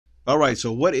All right,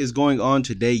 so what is going on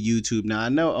today, YouTube? Now, I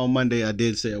know on Monday I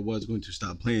did say I was going to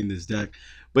stop playing this deck,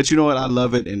 but you know what? I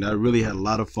love it, and I really had a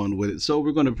lot of fun with it. So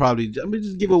we're going to probably, I mean,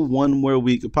 just give it one more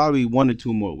week, probably 1 or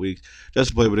 2 more weeks, just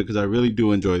to play with it because I really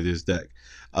do enjoy this deck.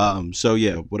 So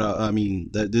yeah,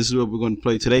 this is what we're going to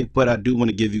play today. But I do want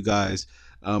to give you guys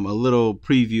a little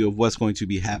preview of what's going to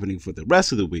be happening for the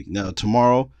rest of the week. Now,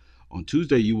 tomorrow on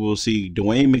Tuesday, you will see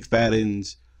Dwayne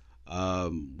McFadden's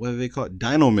what do they call it?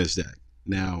 Dynamis deck.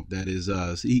 Now that is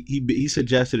he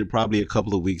suggested it probably a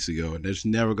couple of weeks ago, and just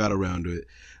never got around to it.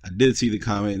 I did see the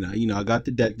comment, and I got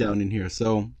the deck down in here.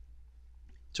 So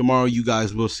tomorrow you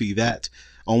guys will see that.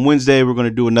 On Wednesday we're going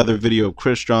to do another video of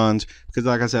Christian's because,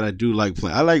 like I said, I do like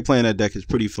playing. I like playing that deck. It's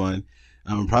pretty fun.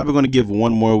 I'm probably going to give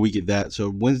one more week at that. So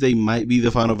Wednesday might be the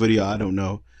final video. I don't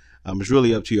know. It's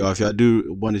really up to y'all. If y'all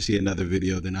do want to see another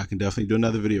video, then I can definitely do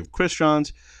another video of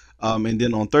Christian's. And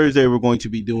then on Thursday, we're going to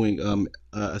be doing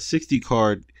a 60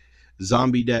 card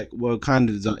zombie deck. Well, kind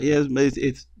of, yeah,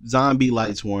 it's zombie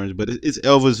light swarms, but it's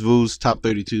Elvis Vu's top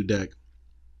 32 deck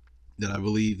that I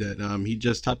believe that he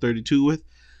just top 32 with.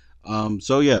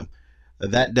 So yeah,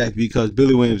 that deck, because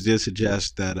Billy Williams did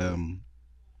suggest that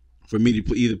for me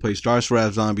to either play Star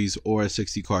Seraph Zombies or a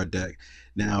 60 card deck.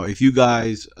 Now, if you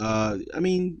guys,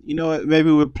 you know what,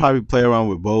 maybe we'll probably play around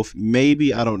with both.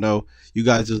 Maybe, I don't know. You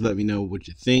guys just let me know what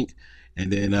you think.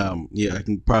 And then, yeah, I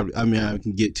can probably, I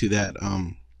can get to that.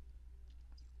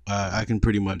 I can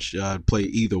pretty much play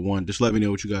either one. Just let me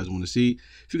know what you guys want to see.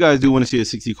 If you guys do want to see a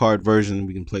 60 card version,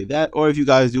 we can play that. Or if you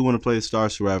guys do want to play the Star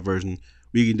Seraph version,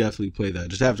 we can definitely play that.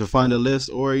 Just have to find a list,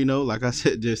 or, like I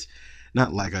said, just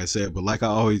not like I said, but like I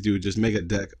always do, just make a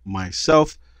deck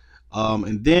myself.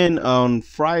 And then on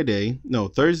Friday, no,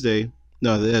 Thursday,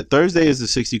 no, Thursday is the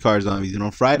 60 card zombies. And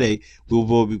on Friday, we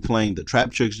will be playing the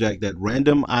Trap Tricks deck that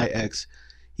Random IX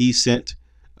he sent.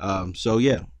 So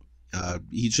yeah,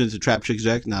 he sent the Trap Tricks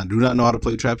deck. Now, I do not know how to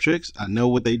play Trap Tricks. I know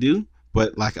what they do,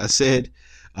 but like I said,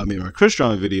 in my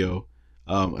Christian video,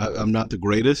 I'm not the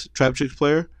greatest Trap Tricks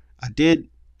player. I did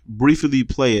briefly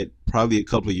play it probably a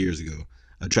couple of years ago,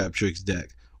 a Trap Tricks deck,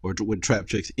 or with Trap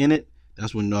Tricks in it.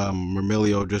 That's when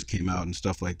Mermelio just came out and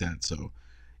stuff like that. So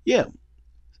yeah,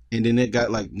 and then it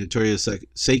got like Notorious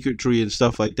Sacred Tree and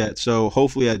stuff like that. So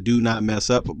hopefully I do not mess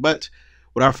up. But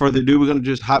without further ado, we're gonna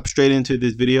just hop straight into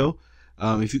this video.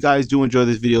 If you guys do enjoy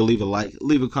this video, leave a like,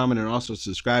 leave a comment, and also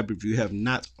subscribe if you have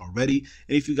not already.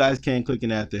 And if you guys can, click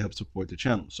an ad to help support the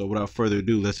channel. So without further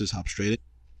ado, let's just hop straight in.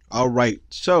 All right,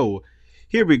 so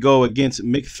here we go against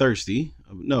McThirsty.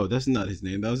 No, that's not his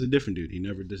name. That was a different dude. He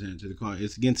never does answer the call.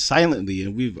 It's against Silently,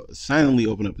 and we've silently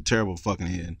opened up a terrible fucking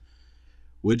hand,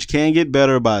 which can get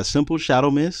better by a simple Shadow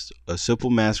Mist, a simple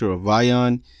Master of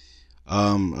Vion,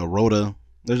 a Rhoda.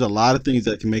 There's a lot of things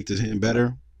that can make this hand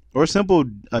better. Or a simple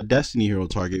Destiny Hero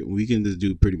target. We can just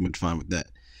do pretty much fine with that.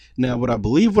 Now, what I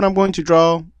believe what I'm going to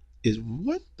draw is,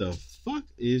 what the fuck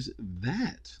is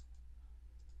that?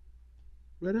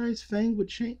 Red Eyes Fang with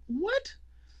chain. What?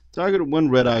 Target one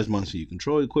Red Eyes monster you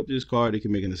control. Equip this card. It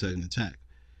can make an second attack.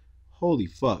 Holy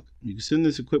fuck. You can send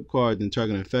this equip card, then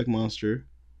target an effect monster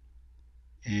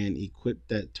and equip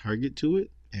that target to it.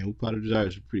 And Upata Desire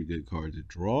is a pretty good card to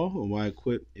draw. And while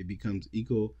equip, it becomes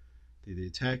equal to the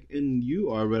attack. And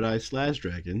you are Red Eyes Slash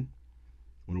Dragon.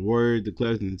 When a warrior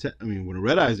declares an attack, when a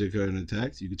Red Eyes declares an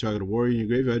attack, you can target a warrior in your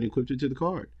graveyard and equip it to the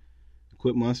card.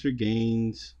 Equip monster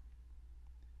gains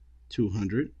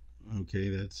 200. Okay,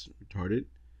 that's retarded.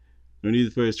 No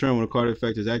need for his turn. When a card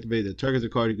effect is activated that targets a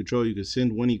card you control, you can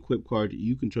send one equipped card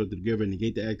you control to the giver and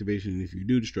negate the activation. And if you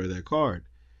do, destroy that card.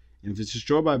 And if it's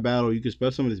destroyed by battle, you can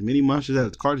special summon as many monsters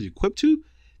as the card is equipped to.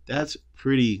 That's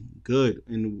pretty good.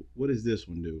 And what does this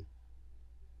one do?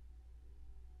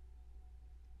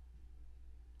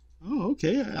 Oh,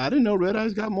 okay. I didn't know Red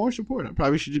Eyes got more support. I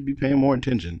probably should be paying more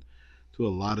attention to a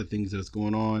lot of things that's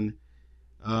going on.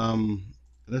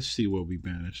 Let's see what we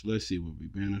banish. Let's see what we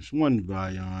banish. One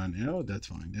Vion. Oh, that's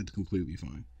fine. That's completely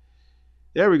fine.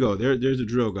 There we go. There's a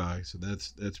drill guy. So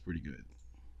that's pretty good.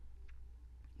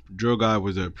 Drill guy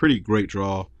was a pretty great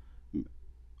draw.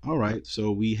 All right,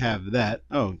 so we have that.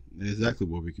 Oh, exactly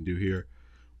what we can do here.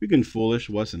 We can Foolish,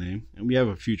 what's the name? And we have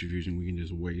a Future Fusion we can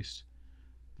just waste.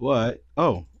 But,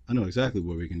 oh, I know exactly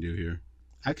what we can do here.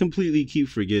 I completely keep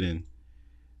forgetting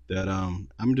that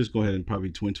I'm just go ahead and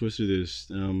probably Twin Twister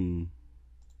this.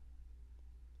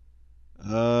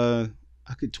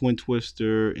 I could Twin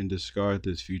Twister and discard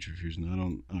this Future Fusion.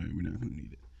 Alright, we're not gonna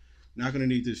need it. Not gonna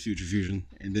need this Future Fusion.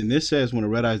 And then this says when a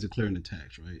Red Eye is declaring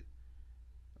attacks, right?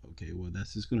 Okay, well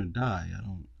that's just gonna die.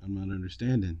 I'm not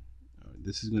understanding.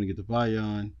 This is gonna get the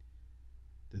Vion.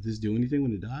 Does this do anything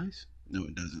when it dies? No,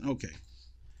 it doesn't. Okay.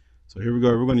 So here we go.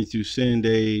 We're going to send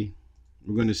the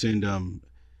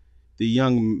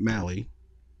young Mally.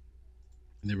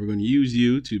 And then we're going to use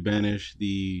you to banish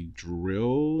the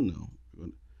drill. No.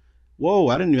 Whoa,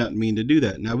 I didn't mean to do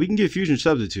that. Now we can get fusion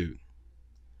substitute.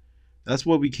 That's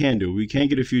what we can do. We can't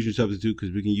get a fusion substitute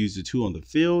because we can use the 2 on the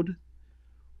field.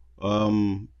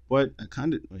 But I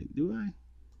kind of, wait, do I?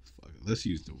 Fuck it. Let's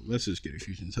just get a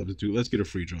fusion substitute. Let's get a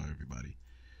free draw, everybody.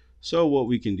 So what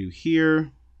we can do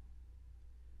here.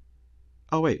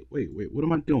 Oh, wait. What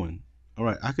am I doing? All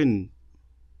right, I can.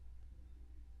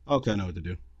 Okay, I know what to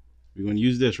do. We're going to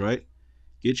use this, right?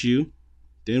 Get you.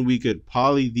 Then we could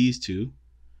poly these 2,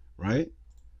 right?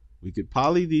 We could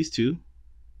poly these 2.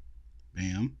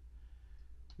 Bam.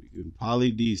 We can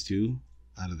poly these 2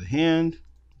 out of the hand.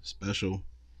 Special.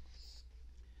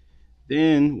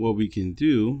 Then what we can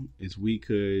do is we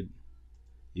could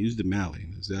use the Mally.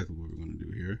 That's exactly what we're going to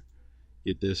do here.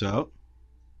 Get this out.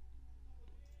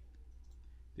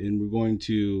 Then we're going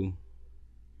to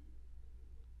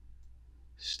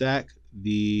stack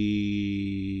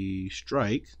the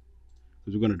strike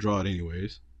because we're going to draw it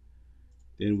anyways.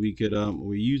 Then we could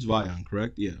we use Vion,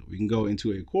 correct? Yeah, we can go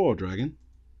into a Coral Dragon.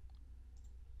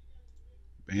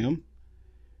 Bam.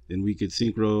 Then we could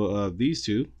synchro these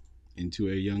 2 into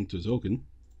a young Tozoken.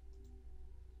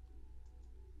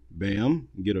 Bam.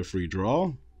 Get a free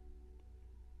draw.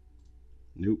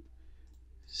 Nope.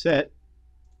 Set.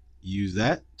 Use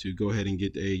that to go ahead and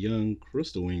get a young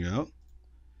Crystal Wing out.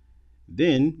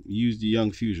 Then use the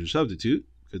young fusion substitute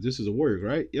because this is a warrior,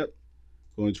 right? Yep.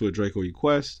 Go into a Draco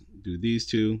Request. Do these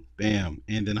 2. Bam.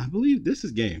 And then I believe this is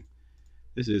game.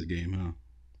 This is game, huh?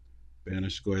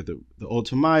 Banish. Go ahead the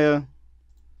Ultimaya.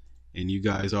 And you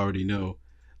guys already know,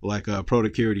 like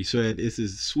Protocurity said, it's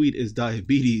as sweet as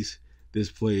diabetes.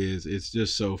 This play is. It's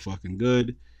just so fucking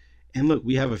good. And look,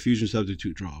 we have a fusion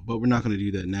substitute draw, but we're not going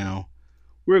to do that now.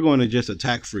 We're going to just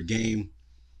attack for game.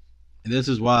 And this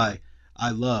is why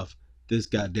I love this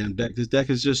goddamn deck. This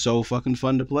deck is just so fucking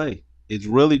fun to play. It's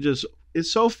really just,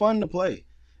 it's so fun to play.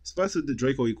 Especially the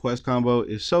Draco Request combo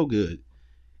is so good.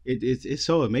 It's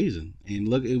so amazing. And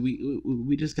look,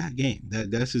 we just got game.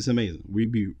 That's just amazing.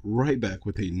 We'll be right back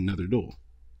with another duel.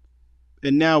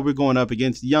 And now we're going up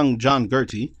against young John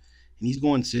Gertie. And he's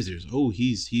going scissors. Oh,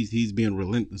 he's being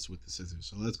relentless with the scissors.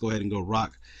 So let's go ahead and go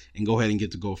rock and go ahead and get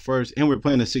to go first. And we're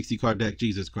playing a 60 card deck.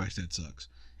 Jesus Christ, that sucks.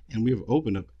 And we have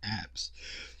opened up apps.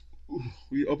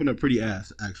 We opened up pretty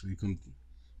ass, actually.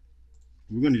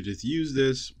 We're going to just use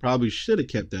this. Probably should have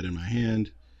kept that in my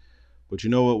hand. But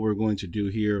you know what we're going to do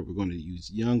here? We're going to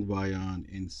use Young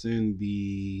Vion and send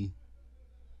the...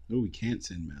 No, we can't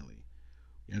send Mally.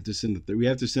 We have to send we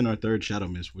have to send our 3rd Shadow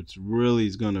Mist, which really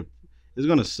is gonna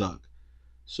suck.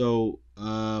 So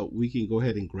we can go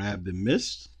ahead and grab the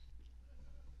Mist.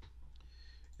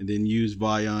 And then use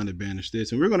Vion to banish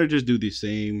this. And we're going to just do the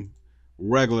same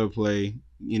regular play.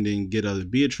 And then get a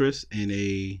Beatrice and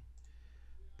a...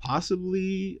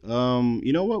 Possibly,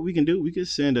 you know what we can do? We could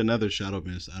send another Shadow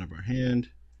Mist out of our hand.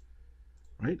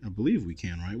 Right? I believe we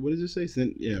can, right? What does it say?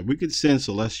 Yeah, we could send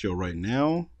Celestial right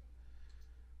now.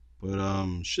 But,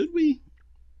 should we?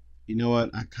 You know what?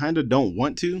 I kind of don't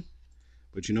want to.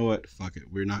 But you know what? Fuck it.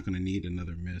 We're not going to need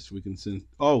another Mist. We can send...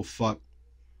 Oh, fuck.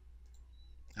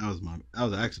 That was an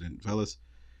accident, fellas.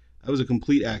 That was a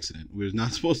complete accident. We were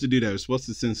not supposed to do that. We were supposed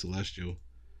to send Celestial.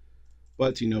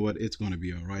 But you know what? It's going to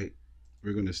be all right.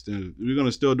 We're gonna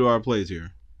still do our plays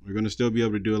here. We're gonna still be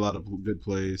able to do a lot of good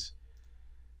plays.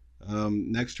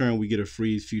 Next turn we get a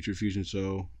free future fusion.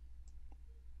 So,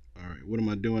 all right, what am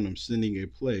I doing? I'm sending a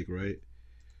plague, right?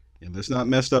 And let's not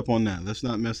mess up on that. Let's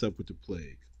not mess up with the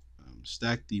plague.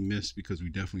 Stack the Mist because we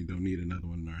definitely don't need another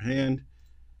one in our hand.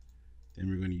 Then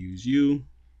we're gonna use you.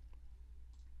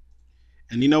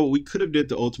 And you know what? We could have did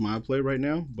the Ultimate play right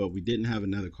now, but we didn't have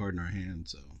another card in our hand,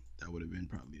 so that would have been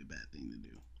probably a bad thing to do.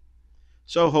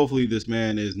 So hopefully this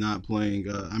man is not playing,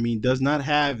 does not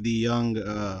have the young,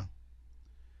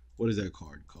 what is that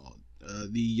card called?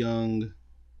 The young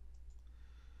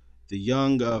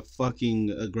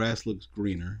grass looks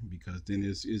greener, because then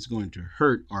it's going to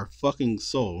hurt our fucking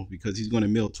soul because he's going to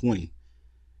mill 20.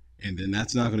 And then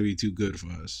that's not going to be too good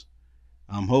for us.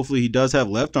 Hopefully he does have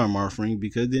left arm Marfring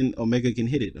because then Omega can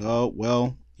hit it. Oh,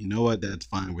 well, you know what? That's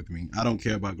fine with me. I don't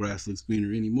care about grass looks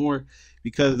greener anymore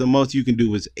because the most you can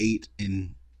do is 8.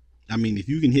 And I mean, if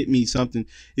you can hit me something,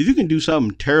 if you can do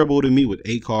something terrible to me with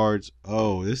 8 cards,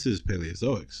 oh, this is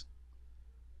Paleozoics.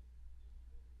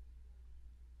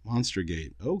 Monster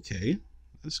Gate. Okay.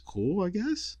 That's cool, I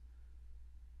guess.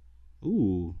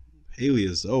 Ooh,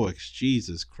 Paleozoics.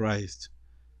 Jesus Christ.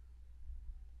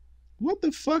 What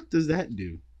the fuck does that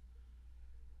do?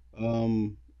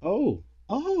 Oh,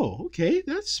 Oh, okay,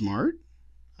 that's smart.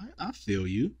 I feel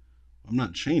you. I'm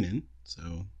not chaining,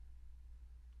 so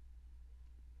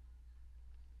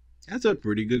that's a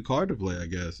pretty good card to play, I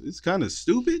guess. It's kind of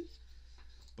stupid,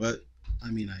 but I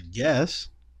mean, I guess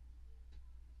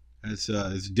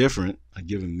it's different. I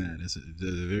give him that. It's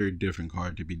a very different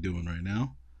card to be doing right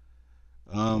now.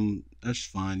 That's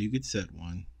fine. You could set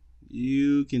one.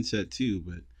 You can set two,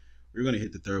 but we're gonna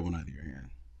hit the third one out of your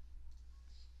hand.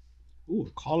 Ooh,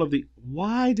 a Call of the.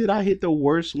 Why did I hit the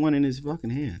worst one in his fucking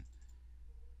hand?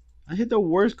 I hit the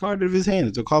worst card of his hand.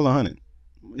 It's a Call of Hunted.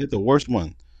 Hit the worst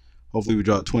one. Hopefully we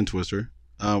draw a Twin Twister.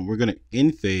 We're gonna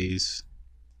end phase,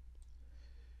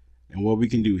 and what we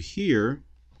can do here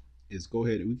is go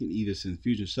ahead and we can either send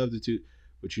Fusion Substitute,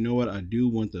 but you know what? I do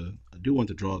want the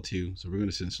draw too, so we're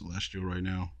gonna send Celestial right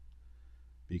now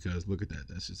because look at that.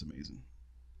 That's just amazing.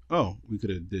 Oh, we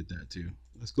could have did that too.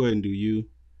 Let's go ahead and do you,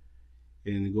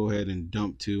 and go ahead and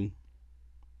dump two.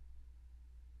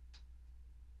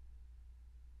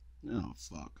 Oh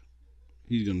fuck.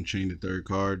 He's gonna chain the third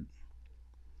card.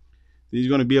 He's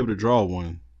gonna be able to draw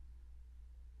one.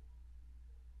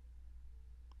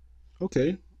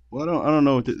 Okay. Well, I don't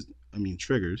know what this. I mean,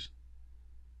 triggers.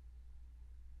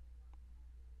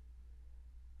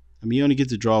 I mean, you only get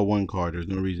to draw one card. There's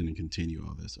no reason to continue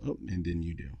all this. Oh, and then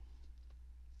you do.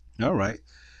 All right.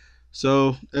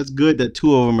 So that's good that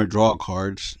two of them are draw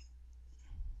cards.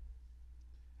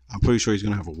 I'm pretty sure he's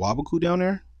gonna have a Wabaku down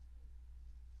there.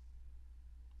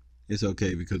 It's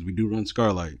okay because we do run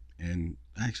Scarlight, and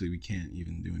actually we can't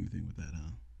even do anything with that,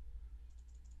 huh?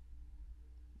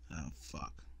 Oh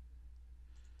fuck.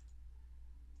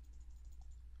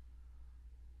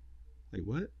 Wait,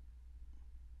 what?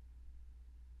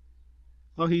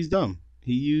 Oh, he's dumb.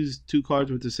 He used two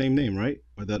cards with the same name, right?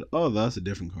 Or that? Oh, that's a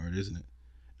different card, isn't it?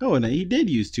 Oh, and he did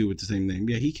use two with the same name.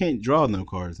 Yeah, he can't draw no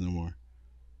cards no more.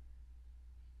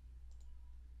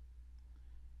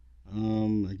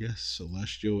 I guess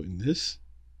Celestial in this.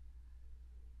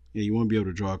 Yeah, you won't be able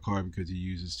to draw a card because he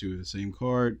uses two of the same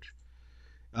card.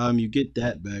 You get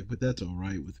that back, but that's all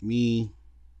right with me.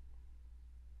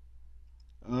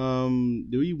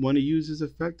 Do you want to use this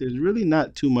effect? There's really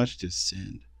not too much to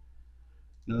send.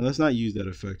 No, let's not use that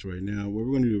effect right now. What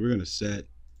we're going to do, we're going to set.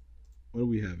 What do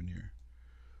we have in here?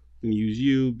 We're going to use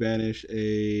you, banish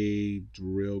a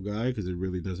drill guy because it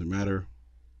really doesn't matter.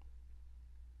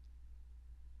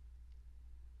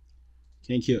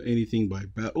 Can't kill anything by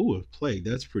battle. Oh, a plague.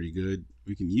 That's pretty good.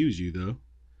 We can use you though.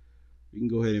 We can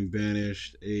go ahead and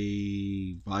banish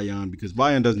a Vion because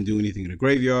Vion doesn't do anything in the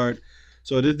graveyard.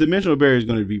 So this dimensional barrier is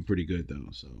going to be pretty good though.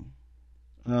 So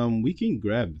we can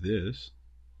grab this.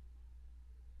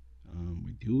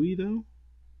 Do we though?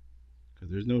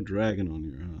 Because there's no dragon on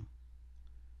here, huh?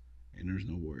 And there's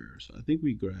no warrior. So I think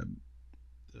we grab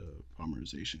the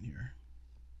polymerization here.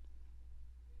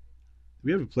 Do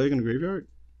we have a plague in the graveyard?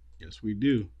 Yes, we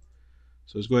do.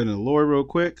 So let's go ahead and lower real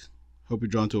quick. Hope you're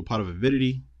drawn to a pot of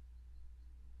avidity.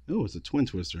 Oh, it's a Twin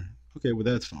Twister. Okay, well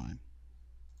that's fine.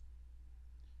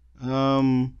 We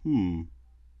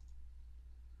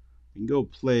can go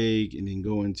plague and then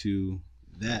go into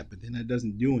that, but then that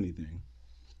doesn't do anything.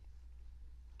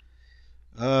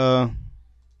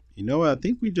 You know what? I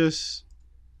think we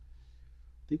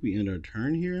end our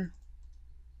turn here.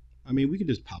 I mean, we can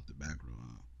just pop the back row.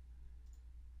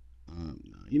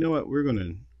 You know what? We're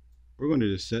gonna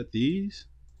just set these,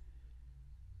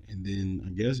 and then I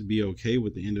guess be okay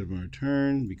with the end of our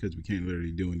turn because we can't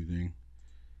literally do anything.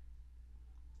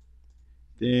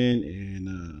 Then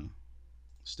in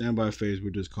standby phase,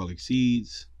 we're just calling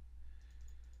seeds,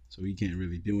 so he can't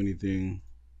really do anything.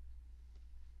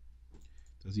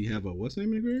 Does he have a what's the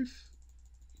name of the grave?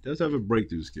 He does have a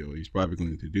breakthrough skill. He's probably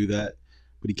going to do that,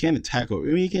 but he can't attack over.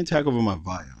 I mean, he can't attack over my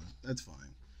Vion. That's fine.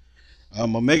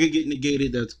 Omega getting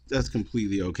negated. That's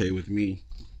completely okay with me.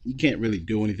 He can't really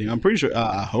do anything. I'm pretty sure.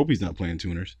 I hope he's not playing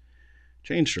tuners.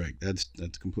 Chain strike. That's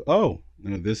complete. Oh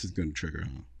no, this is going to trigger,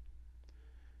 huh?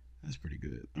 That's pretty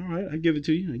good. All right, I give it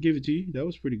to you. I give it to you. That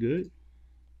was pretty good.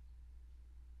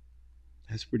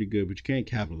 That's pretty good, but you can't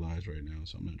capitalize right now,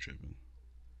 so I'm not tripping.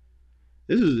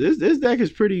 This deck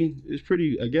is pretty.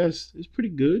 I guess it's pretty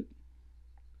good.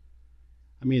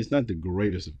 I mean, it's not the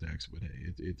greatest of decks, but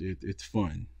hey, it's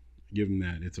fun. Give him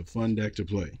that. It's a fun deck to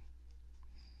play.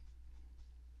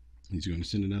 He's going to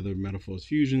send another Metaphors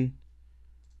Fusion.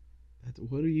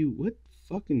 What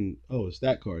fucking, oh, it's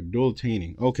that card, Dual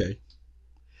Tainting. Okay.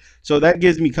 So that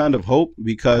gives me kind of hope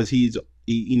because he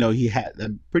had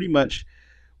that pretty much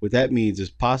what that means is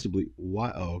possibly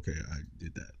why. Oh, okay. I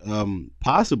did that.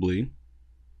 Possibly,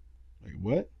 like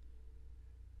what?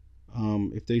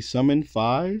 If they summon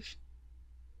 5,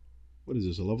 What is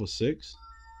this? A level 6?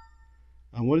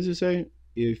 What does it say?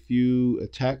 If you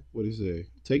attack, what does it say?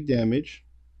 Take damage.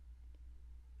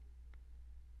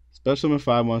 Special summon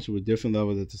 5 monsters with different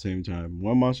levels at the same time.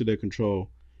 One monster they control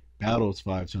battles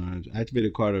 5 times. Activate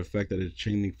a card of effect that is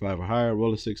chain link 5 or higher.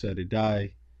 Roll a 6-sided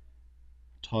die.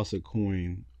 Toss a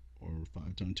coin or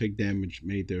 5 times. Take damage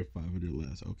made there 500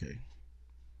 less. Okay.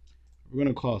 We're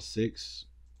gonna cost 6.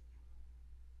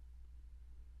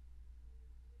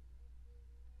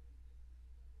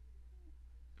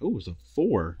 Oh, it's a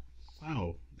 4.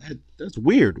 Wow, that's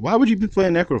weird. Why would you be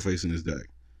playing Necroface in this deck?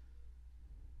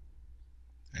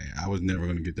 Hey, I was never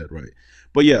gonna get that right.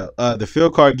 But yeah, the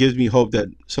field card gives me hope that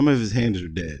some of his hands are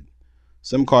dead.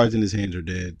 Some cards in his hands are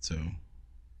dead. So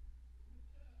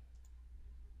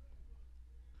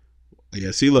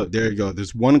yeah, see, look, there you go.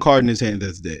 There's one card in his hand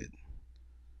that's dead.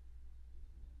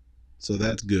 So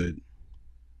that's good.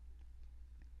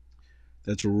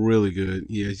 That's really good.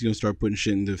 Yeah, he's gonna start putting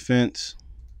shit in defense.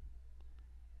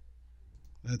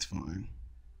 That's fine.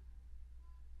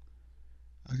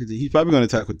 I could. He's probably gonna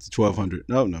attack with the 1200.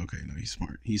 No, okay, no, he's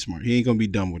smart. He's smart. He ain't gonna be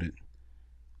done with it.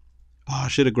 Oh, I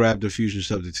should have grabbed the fusion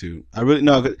substitute. I really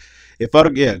no. If I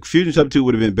yeah, fusion substitute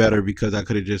would have been better because I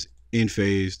could have just in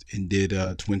phased and did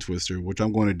twin twister, which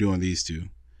I'm going to do on these two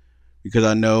because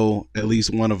I know at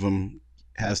least one of them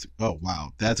has to. Oh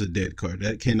wow, that's a dead card.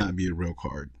 That cannot be a real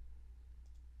card.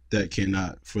 That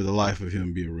cannot, for the life of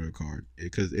him, be a real card.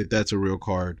 Because if that's a real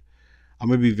card, I'm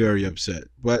gonna be very upset.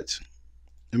 But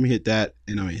let me hit that,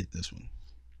 and I'm gonna hit this one.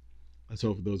 Let's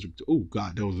hope those are. Oh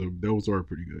God, those are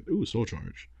pretty good. Ooh, soul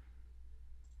charge.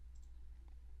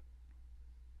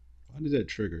 Why does that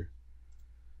trigger?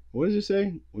 What does it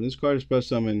say? When this card is special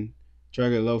summon,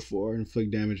 target level 4,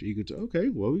 inflict damage equal to. Okay,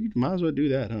 well we might as well do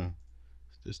that, huh?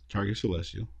 Just target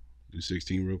Celestial. Do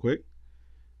 16 real quick.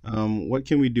 What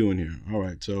can we do in here? All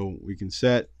right, so we can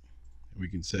set. We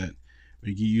can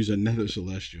use another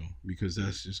Celestial because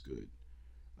that's just good.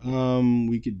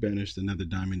 We could banish another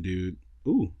Diamond Dude.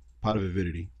 Ooh, Pot of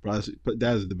Avidity. But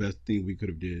that is the best thing we could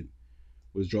have did.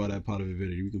 Was draw that Pot of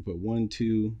Avidity. We can put 1,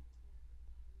 2.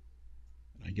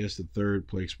 I guess the third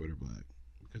Plague Spreader Black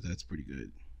because that's pretty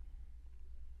good.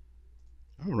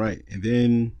 All right, and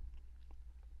then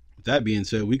with that being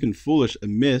said, we can Foolish a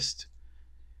Mist.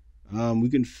 We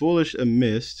can Foolish a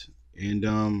Mist,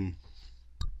 and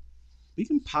we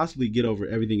can possibly get over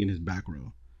everything in his back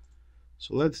row.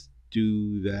 So let's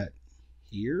do that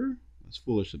here. Let's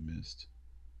Foolish a Mist.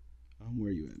 Where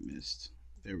are you at, Mist?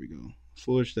 There we go.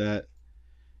 Foolish that.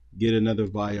 Get another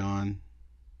Vion.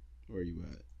 Where are you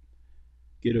at?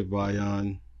 Get a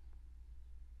Vion.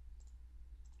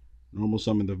 Normal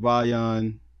summon the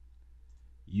Vion.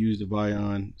 Use the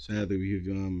Vion. Sadly, we have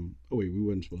oh wait, we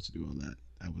weren't supposed to do all that.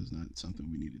 That was not something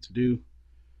we needed to do.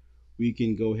 We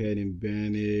can go ahead and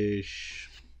banish.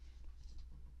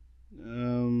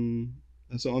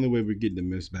 That's the only way we're getting the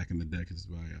Mist back in the deck is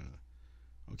by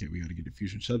okay, we got to get the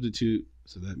fusion substitute.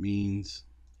 So that means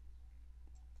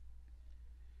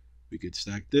we could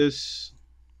stack this.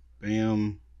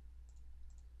 Bam.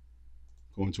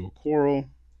 Go into a coral.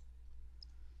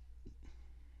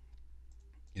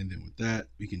 And then with that,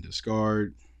 we can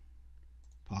discard,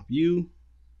 pop you,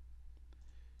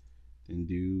 then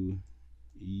do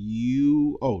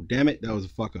you. Oh, damn it. That was a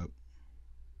fuck up.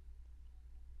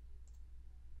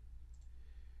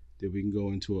 Then we can go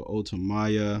into an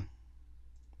Ultimaya.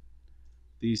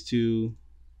 These two.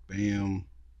 Bam.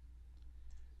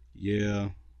 Yeah.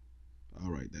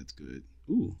 All right, that's good.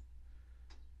 Ooh.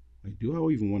 Wait, do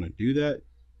I even want to do that?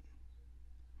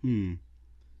 You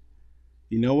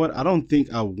know what? I don't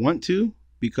think I want to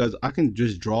because I can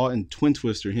just draw and twin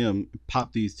twister him,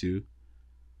 pop these two.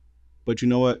 But you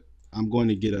know what? I'm going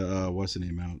to get a what's the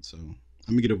name out. So I'm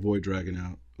gonna get a Void Dragon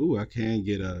out. Ooh, I can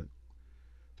get a.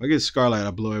 If I get Scarlight, I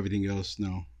blow everything else. No.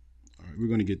 All right, we're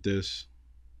gonna get this.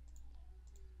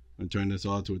 I'm gonna turn this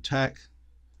all to attack.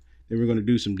 Then we're gonna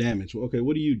do some damage. Well, okay,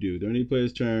 what do you do? During any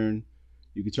player's turn,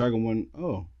 you can target one.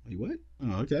 Oh, wait, what?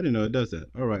 Oh, okay, I didn't know it does that.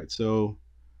 All right, so,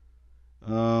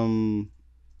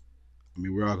 I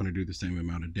mean, we're all gonna do the same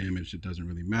amount of damage. It doesn't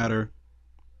really matter.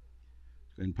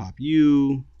 Go ahead and pop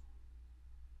you.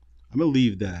 I'm gonna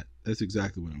leave that. That's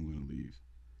exactly what I'm gonna leave.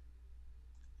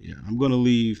 Yeah, I'm gonna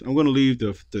leave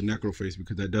the Necroface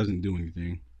because that doesn't do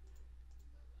anything.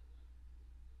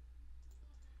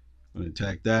 I'm gonna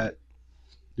attack that.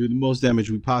 Do the most damage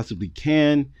we possibly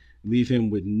can. Leave him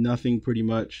with nothing pretty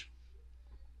much.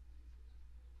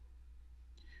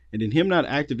 And then him not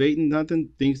activating nothing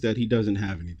thinks that he doesn't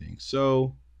have anything.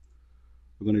 So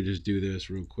we're gonna just do this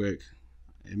real quick.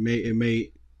 It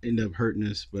may end up hurting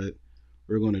us, but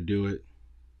we're gonna do it.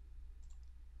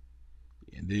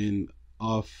 And then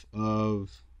off of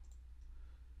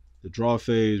the draw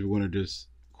phase. We're going to just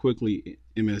quickly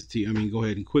go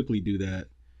ahead and quickly do that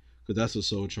because that's a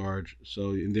soul charge.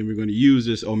 So, and then we're going to use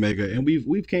this Omega, and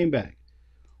we've came back.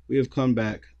 We have come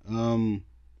back. And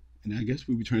I guess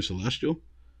we return Celestial.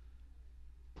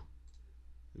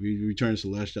 We return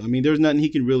Celestial. I mean, there's nothing he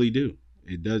can really do.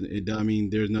 It doesn't. I mean,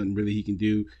 there's nothing really he can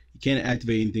do. He can't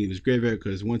activate anything in his graveyard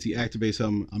because once he activates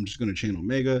something, I'm just going to channel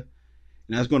Omega,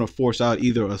 and that's going to force out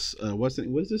either a what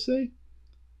does this say?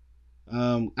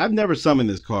 I've never summoned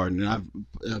this card, and I've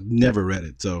never read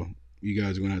it, so you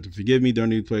guys are gonna have to forgive me during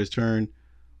the player's turn.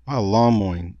 Wow, lawn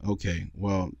mowing. Okay,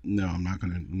 well, no, I'm not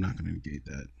gonna negate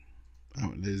that.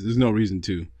 There's no reason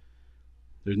to.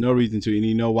 There's no reason to, and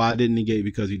you know why I didn't negate?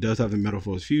 Because he does have a Metal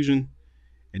Force Fusion,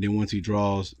 and then once he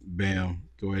draws, bam,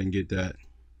 go ahead and get that.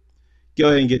 Go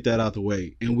ahead and get that out the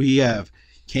way, and we have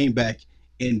came back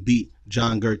and beat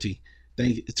John Gertie.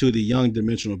 Thanks to the young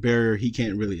dimensional barrier, he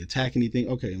can't really attack anything.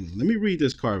 Okay, let me read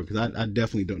this card because I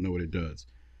definitely don't know what it does.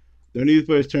 The new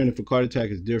player's turn, if a card attack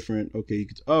is different. Okay, you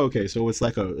could, oh, okay, so it's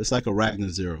like a Ragnar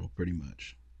Zero pretty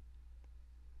much.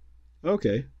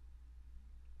 Okay,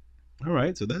 all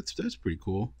right, so that's pretty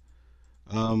cool.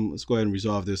 Let's go ahead and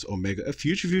resolve this Omega. A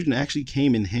Future Fusion actually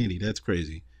came in handy. That's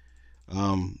crazy.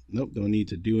 Nope, don't need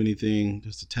to do anything.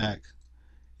 Just attack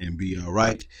and be all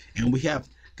right. And we have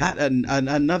got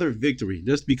another victory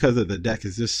just because of the deck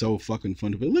is just so fucking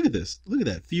fun to play. Look at this. Look at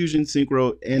that. Fusion,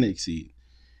 Synchro, and Exceed.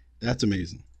 That's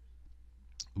amazing.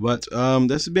 But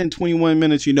this has been 21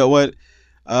 minutes. You know what?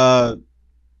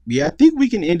 Yeah, I think we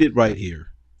can end it right here.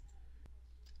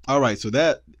 All right, so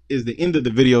that is the end of the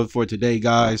video for today,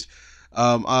 guys.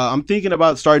 I'm thinking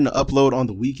about starting to upload on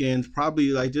the weekends, probably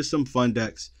like just some fun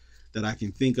decks that I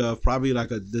can think of. Probably like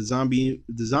the zombie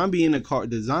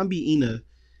Ina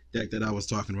deck that I was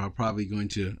talking about. Probably going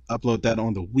to upload that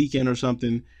on the weekend or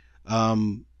something.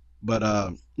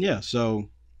 Yeah, so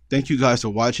thank you guys for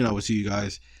watching. I will see you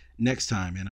guys next time, and